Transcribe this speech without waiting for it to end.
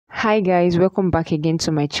Hi guys, welcome back again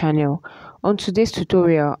to my channel. On today's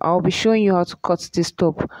tutorial, I'll be showing you how to cut this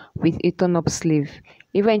top with a turn-up sleeve.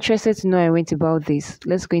 If you're interested to know how I went about this,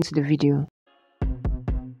 let's go into the video.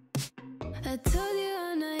 I told you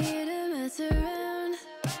I'm not here to mess around,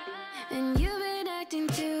 and you've been acting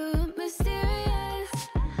too mysterious.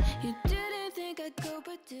 You didn't think I'd go,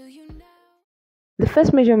 but do you now? The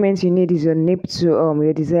first measurement you need is your nape to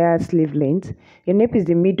your desired sleeve length. Your nape is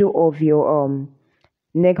the middle of your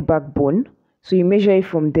neck backbone, so you measure it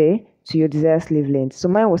from there to your desired sleeve length. So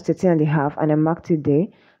mine was 13.5 and I marked it there.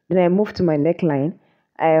 Then I moved to my neckline.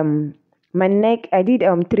 My neck, I did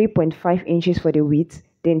 3.5 inches for the width,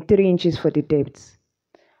 then 3 inches for the depth.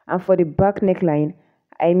 And for the back neckline,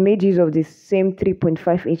 I made use of the same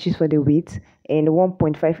 3.5 inches for the width and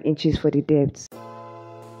 1.5 inches for the depth.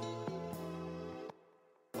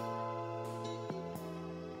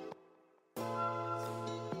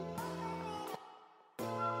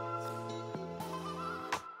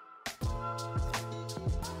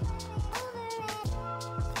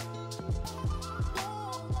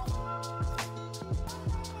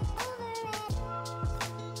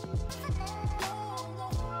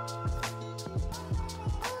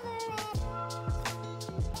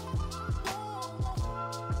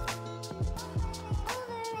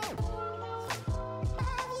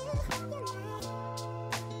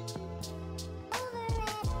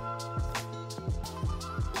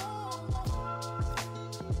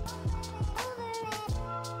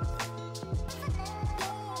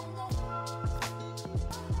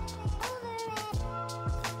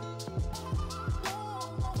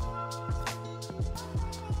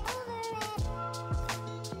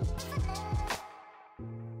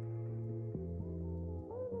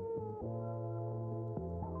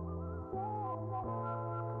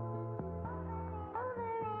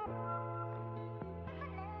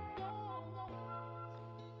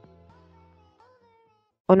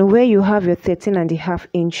 On where you have your 13.5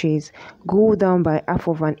 inches, go down by half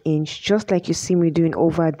of an inch, just like you see me doing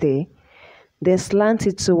over there. Then slant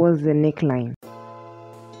it towards the neckline.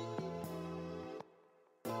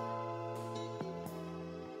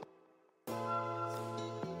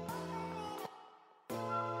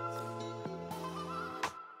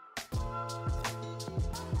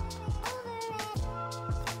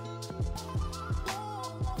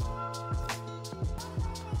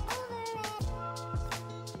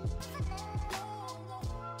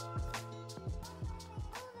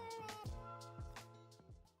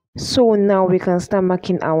 So now we can start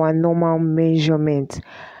marking our normal measurement.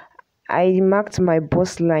 I marked my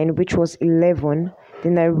bust line, which was 11,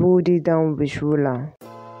 then I rolled it down with ruler.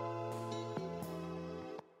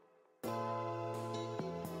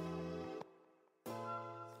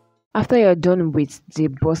 After you're done with the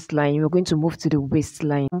bust line, you're going to move to the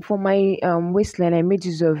waistline. For my waistline, I made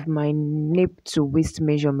use of my nape to waist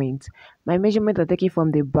measurement. My measurements are taken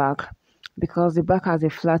from the back, because the back has a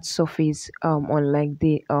flat surface unlike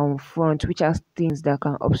the front, which has things that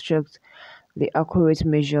can obstruct the accurate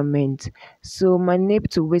measurement. So my nape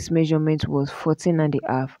to waist measurement was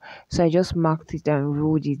 14.5, so I just marked it and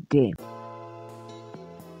rolled it there.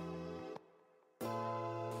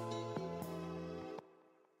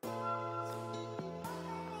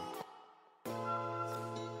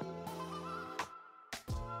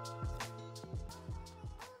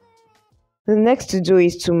 The next to do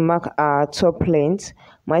is to mark our top length.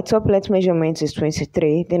 My top length measurement is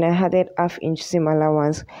 23. Then I added half-inch seam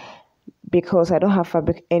allowance because I don't have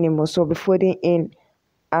fabric anymore, so I'll be folding in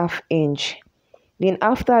half-inch. Then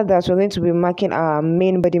after that, we're going to be marking our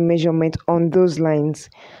main body measurement on those lines.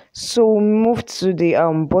 So we moved to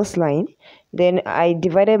the bust line. Then I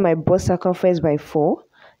divided my bust circumference by 4.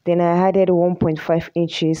 Then I added 1.5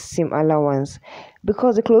 inches seam allowance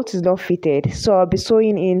because the clothes is not fitted, so I'll be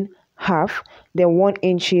sewing in half, then 1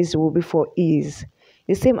 inches will be for ease.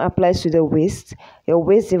 The same applies to the waist. Your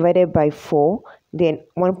waist divided by 4, then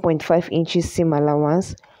 1.5 inches seam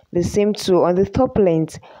allowance. The same too on the top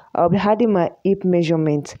length. I'll be adding my hip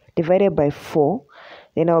measurement divided by 4,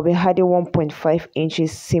 then I'll be adding 1.5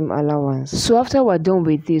 inches seam allowance. So after we're done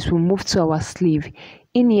with this, we'll move to our sleeve.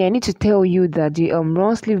 In here, I need to tell you that the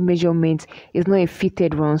round sleeve measurement is not a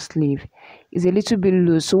fitted round sleeve. It's a little bit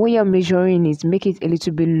loose, so when you're measuring it, make it a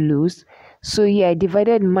little bit loose. So yeah, I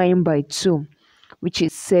divided mine by 2, which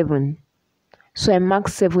is 7. So I marked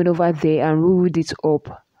 7 over there and ruled it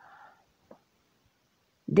up.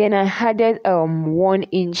 Then I added 1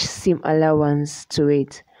 inch seam allowance to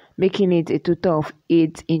it, making it a total of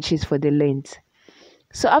 8 inches for the length.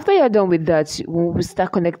 So after you're done with that, we'll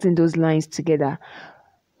start connecting those lines together.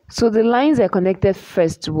 So the lines I connected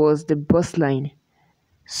first was the bust line.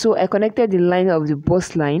 So I connected the line of the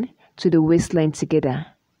bust line to the waistline together.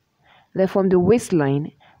 Then from the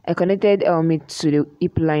waistline, I connected it to the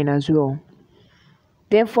hip line as well.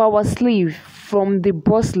 Then for our sleeve, from the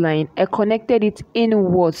bust line, I connected it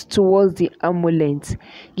inwards towards the arm length,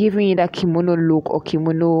 giving it a kimono look or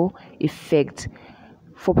kimono effect.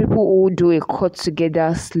 For people who do a cut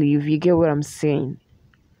together sleeve, you get what I'm saying.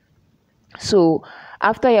 So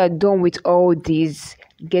after you're done with all these,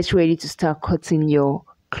 get ready to start cutting your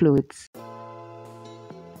clothes.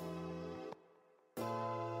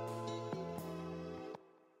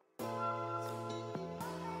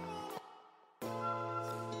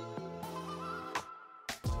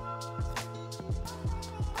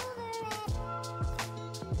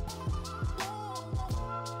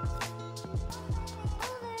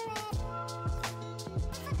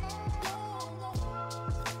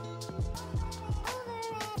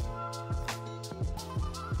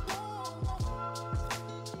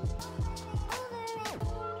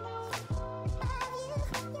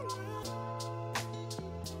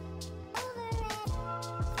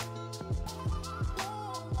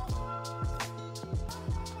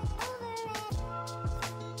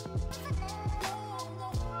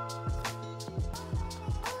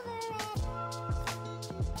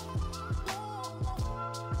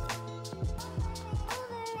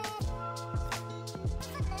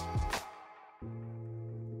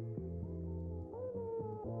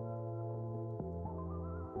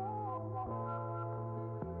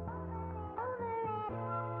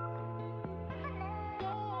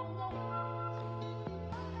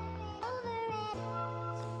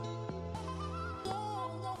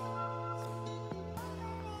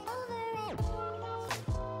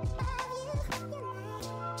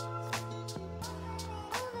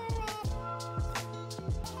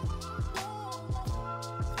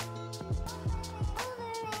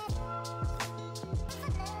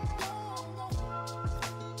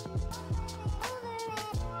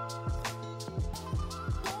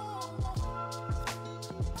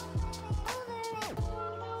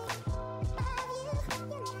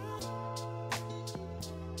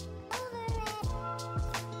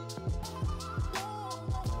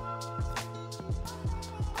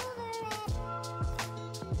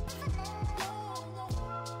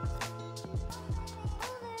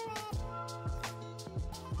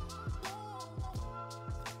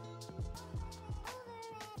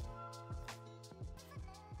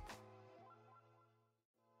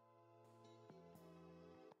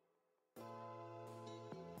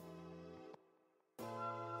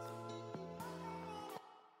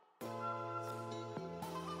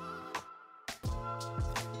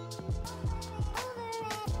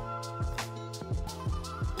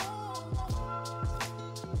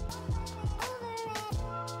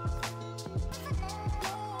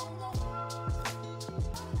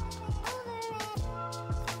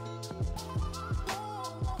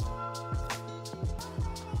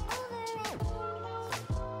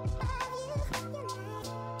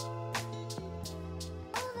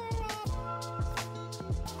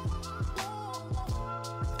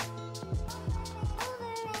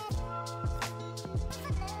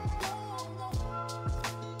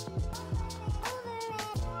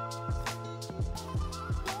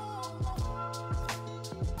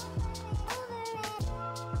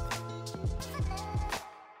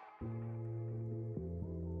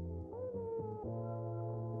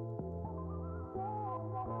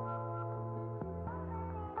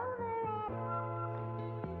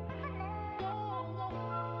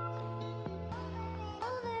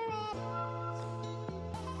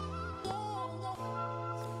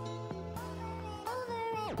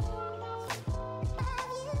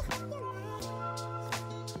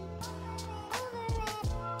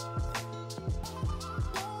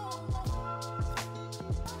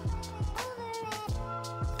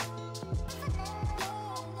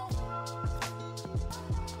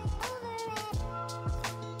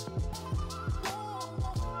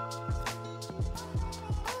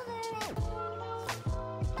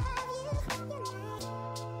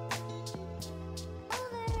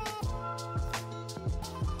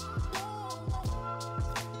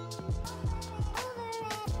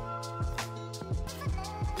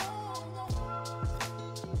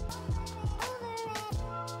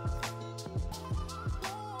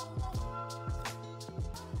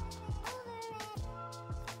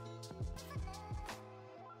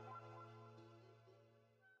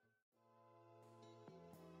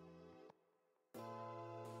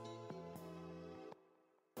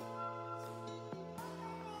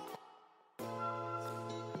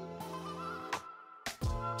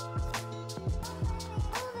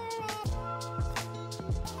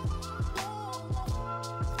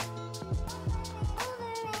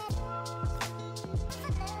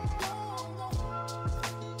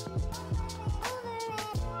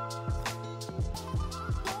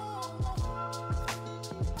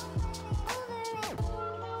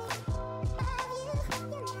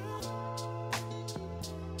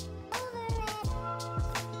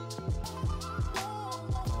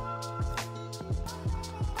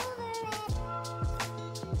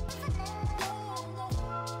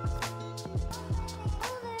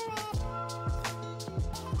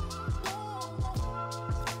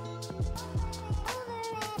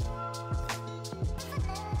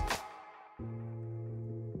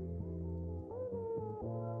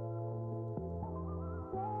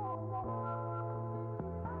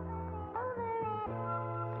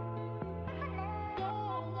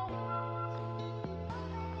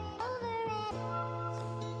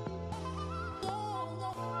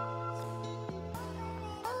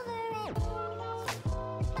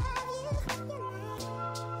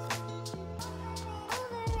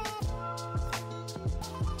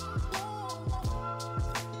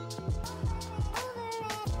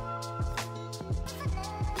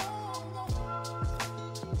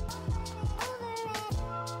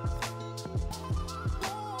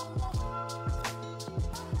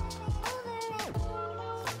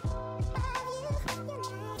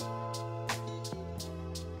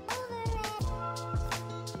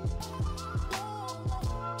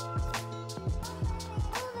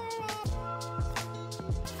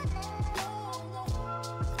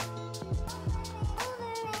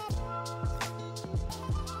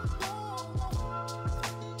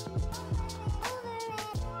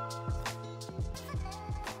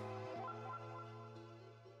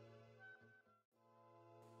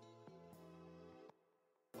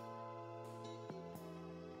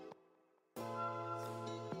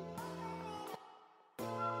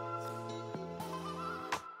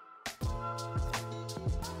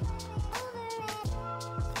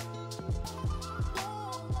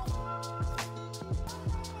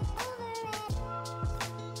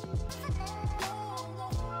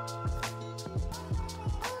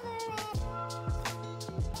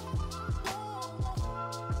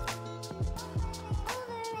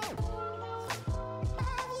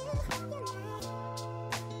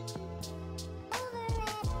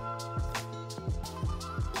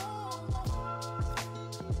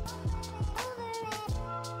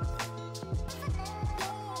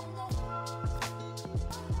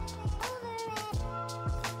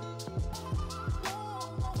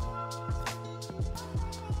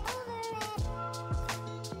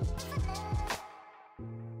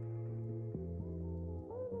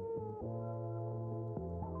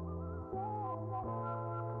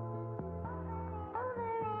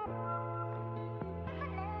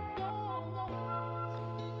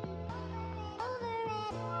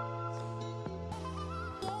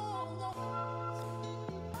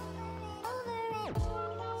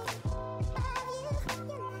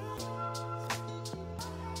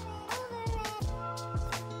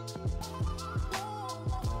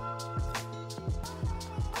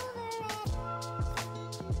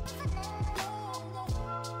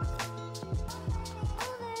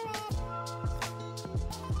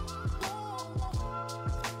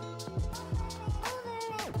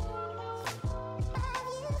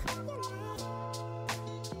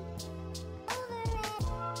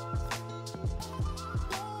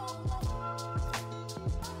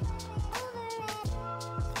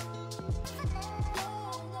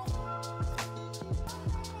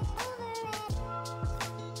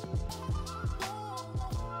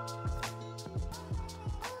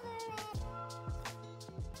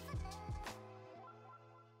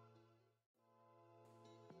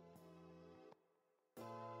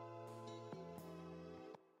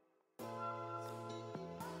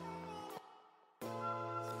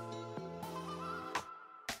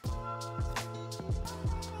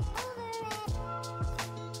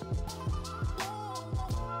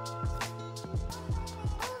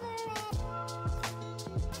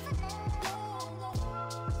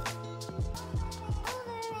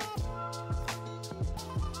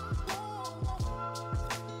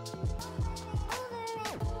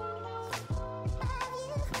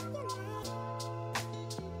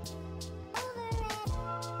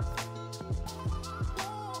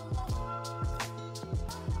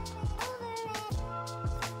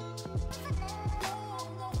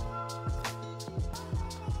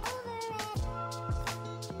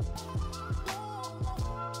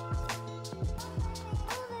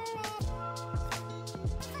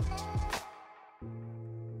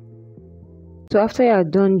 So after you are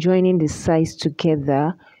done joining the sides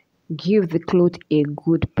together, give the cloth a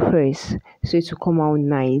good press so it will come out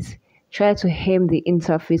nice. Try to hem the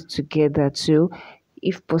interface together too,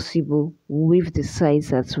 if possible with the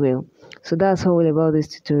sides as well. So that's all about this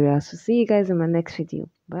tutorial. So see you guys in my next video.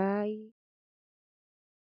 Bye.